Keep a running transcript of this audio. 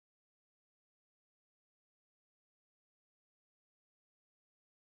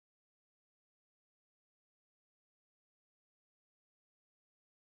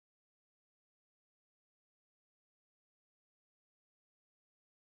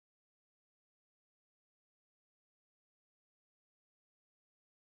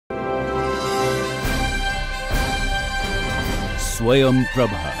Swayam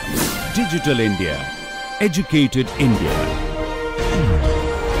Prabha. Digital India. Educated India.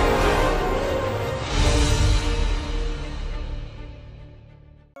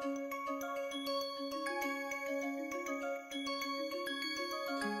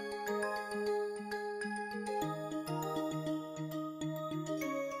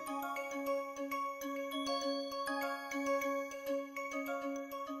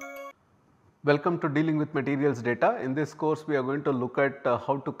 Welcome to Dealing with Materials Data. In this course we are going to look at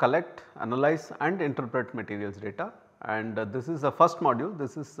how to collect, analyze and interpret materials data, and this is the first module.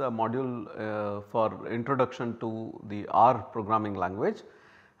 This is a module for introduction to the R programming language,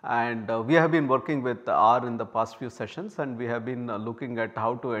 and we have been working with R in the past few sessions, and we have been looking at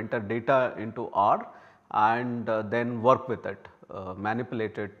how to enter data into R and then work with it,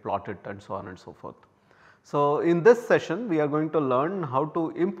 manipulate it, plot it and so on and so forth. So, in this session we are going to learn how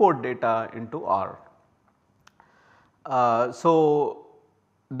to import data into R. So,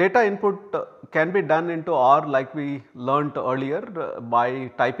 data input can be done into R like we learnt earlier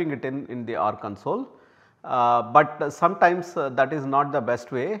by typing it in the R console, but sometimes that is not the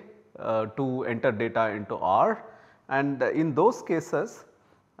best way to enter data into R, and in those cases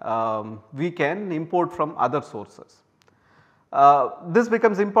we can import from other sources. This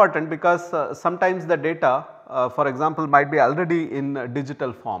becomes important because sometimes the data for example might be already in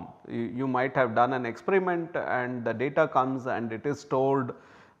digital form. You might have done an experiment and the data comes and it is stored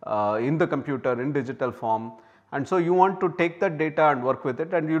in the computer in digital form, and so you want to take that data and work with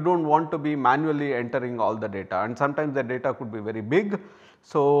it, and you do not want to be manually entering all the data, and sometimes the data could be very big.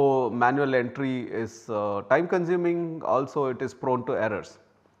 So, manual entry is time consuming, also it is prone to errors.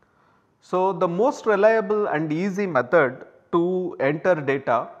 So, the most reliable and easy method to enter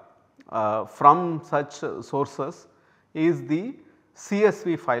data from such sources is the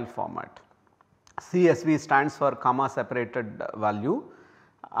CSV file format. CSV stands for comma separated value,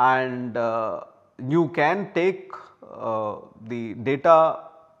 and you can take the data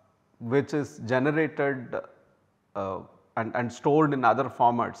which is generated and stored in other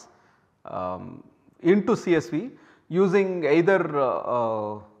formats into CSV using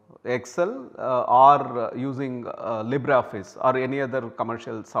either Excel or using LibreOffice or any other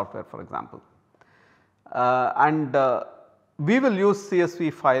commercial software for example. We will use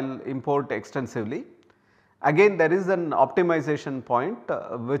CSV file import extensively. Again there is an optimization point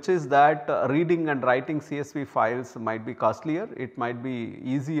which is that reading and writing CSV files might be costlier, it might be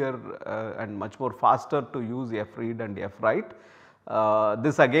easier and much more faster to use fread and fwrite.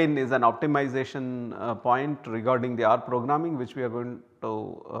 This again is an optimization point regarding the R programming, which we are going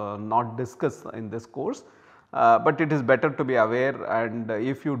to not discuss in this course, but it is better to be aware, and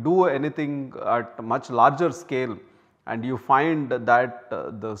if you do anything at much larger scale and you find that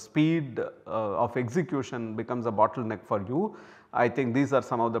the speed of execution becomes a bottleneck for you, I think these are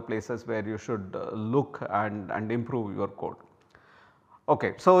some of the places where you should look and improve your code.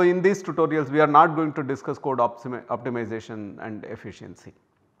 Okay, so in these tutorials we are not going to discuss code optimization and efficiency.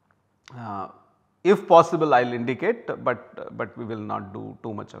 If possible I will indicate, but we will not do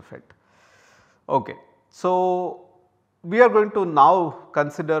too much of it. Okay, so we are going to now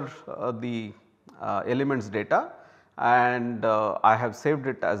consider the elements data, and I have saved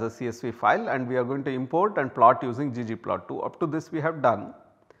it as a CSV file, and we are going to import and plot using ggplot2. Up to this we have done.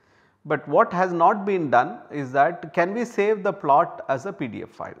 But what has not been done is that can we save the plot as a PDF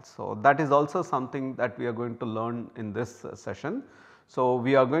file. So, that is also something that we are going to learn in this session. So,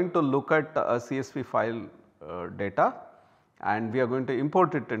 we are going to look at a CSV file data, and we are going to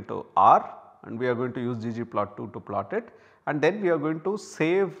import it into R, and we are going to use ggplot2 to plot it, and then we are going to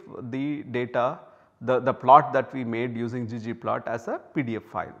save the data, the plot that we made using ggplot as a PDF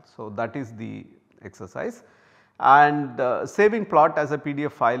file. So, that is the exercise. And saving plot as a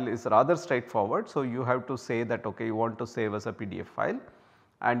PDF file is rather straightforward. So, you have to say that okay, you want to save as a PDF file,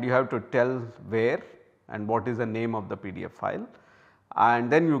 and you have to tell where and what is the name of the PDF file,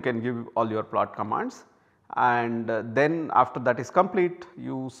 and then you can give all your plot commands, and then after that is complete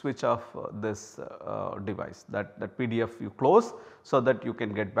you switch off this device, that PDF you close, so that you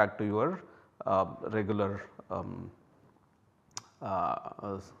can get back to your regular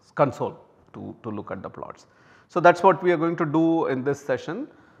console to look at the plots. So, that is what we are going to do in this session.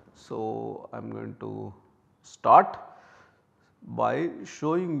 So, I am going to start by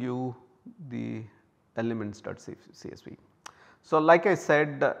showing you the elements.csv. So, like I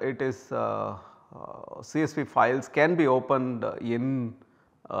said, it is CSV files can be opened in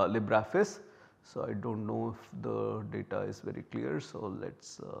LibreOffice. So, I do not know if the data is very clear. So, let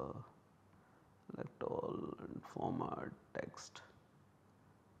us select all and format text.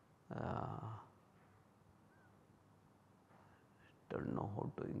 do not know how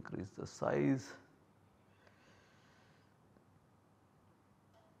to increase the size.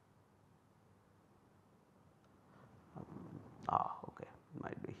 Okay,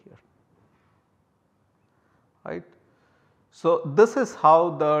 might be here, right. So, this is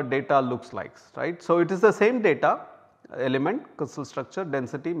how the data looks like, right. So, it is the same data element, crystal structure,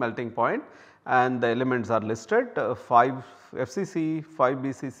 density, melting point, and the elements are listed 5 FCC, 5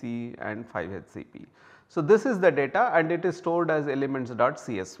 BCC and 5 HCP. So, this is the data and it is stored as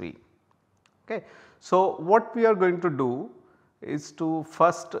elements.csv. Okay. So, what we are going to do is to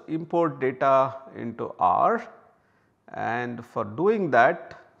first import data into R, and for doing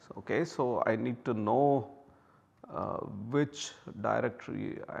that, okay, so I need to know which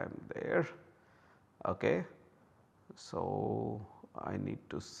directory I am there. Okay. So, I need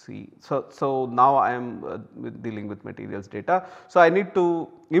to see. So now I am dealing with materials data. So, I need to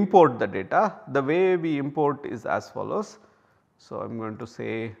import the data. The way we import is as follows. So, I am going to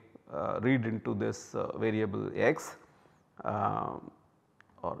say read into this variable x or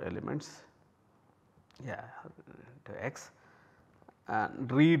elements, yeah, to x,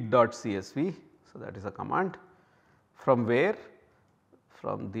 and read.csv. So, that is a command from where,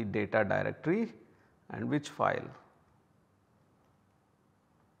 from the data directory, and which file,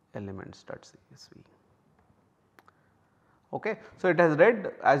 elements.csv. Okay. So, it has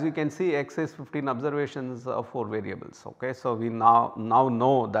read, as you can see, x is 15 observations of 4 variables. Okay. So, we now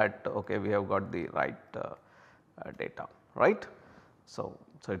know that okay, we have got the right data, right. So,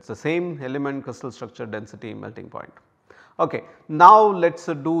 it is the same element, crystal structure, density, melting point. Okay. Now, let us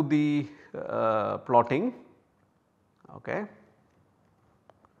do the plotting. Okay.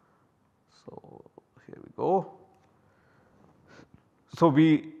 So, here we go. So,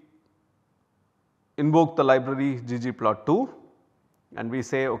 we invoke the library ggplot2 and we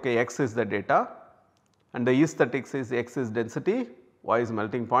say okay, x is the data and the aesthetics is x is density, y is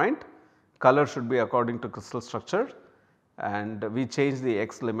melting point, color should be according to crystal structure, and we change the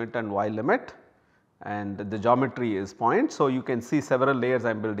x limit and y limit, and the geometry is point. So, you can see several layers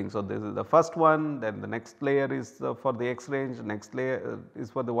I am building. So, this is the first one, then the next layer is for the x range, next layer is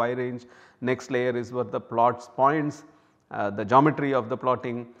for the y range, next layer is for the plots points, the geometry of the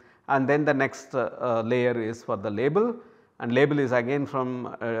plotting, and then the next layer is for the label, and label is again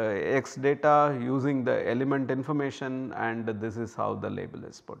from x data using the element information, and this is how the label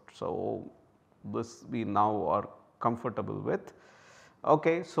is put. So, this we now are comfortable with.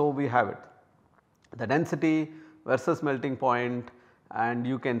 Okay. So, we have it, the density versus melting point, and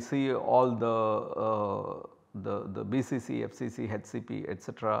you can see all the BCC, FCC, HCP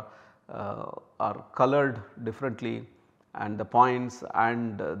etc. Are colored differently, and the points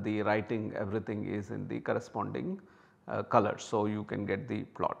and the writing, everything is in the corresponding color. So, you can get the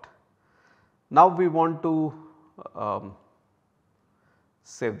plot. Now, we want to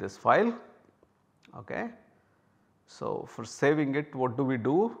save this file. Okay. So, for saving it, what do? We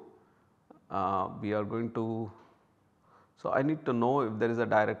are going to, so I need to know if there is a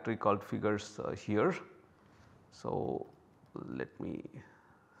directory called figures here. So, let me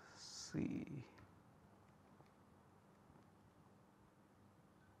see.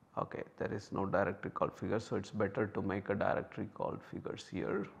 Okay, there is no directory called figures. So, it is better to make a directory called figures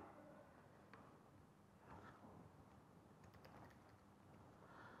here.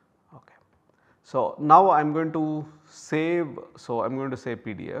 Okay. So, now I am going to save, so I am going to say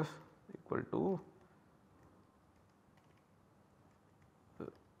PDF equal to,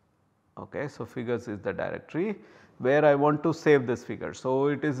 okay, so figures is the directory where I want to save this figure. So,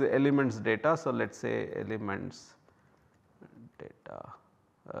 it is elements data. So, let us say elements data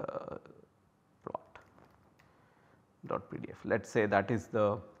plot dot PDF. Let us say that is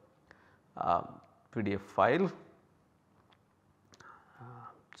the PDF file.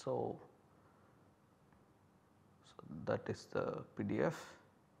 So, that is the PDF.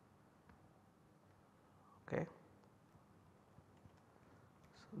 Okay.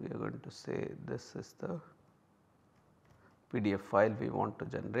 So, we are going to say this is the PDF file we want to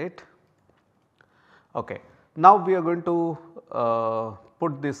generate. Okay. Now, we are going to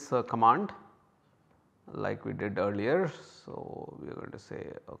put this command like we did earlier. So, we are going to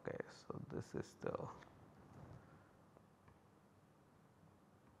say okay, so this is the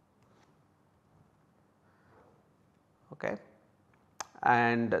okay,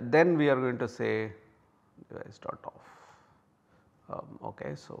 and then we are going to say device dot off.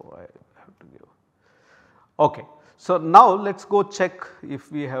 Okay, so I have to give. Okay, so now let us go check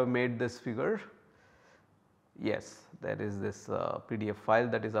if we have made this figure. Yes, there is this PDF file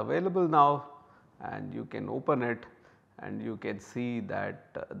that is available now, and you can open it and you can see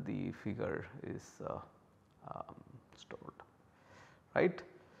that the figure is stored. right.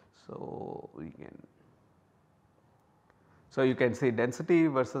 So, you can see density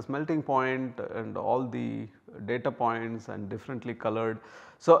versus melting point and all the data points and differently colored.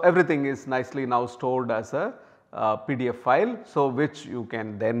 So, everything is nicely now stored as a PDF file. So, which you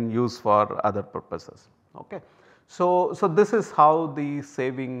can then use for other purposes. Okay. So, this is how the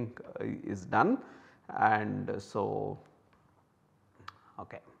saving is done, and so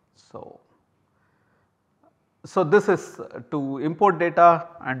okay. So, this is to import data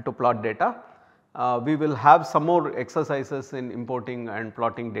and to plot data. We will have some more exercises in importing and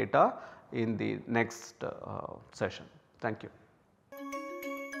plotting data in the next session. Thank you.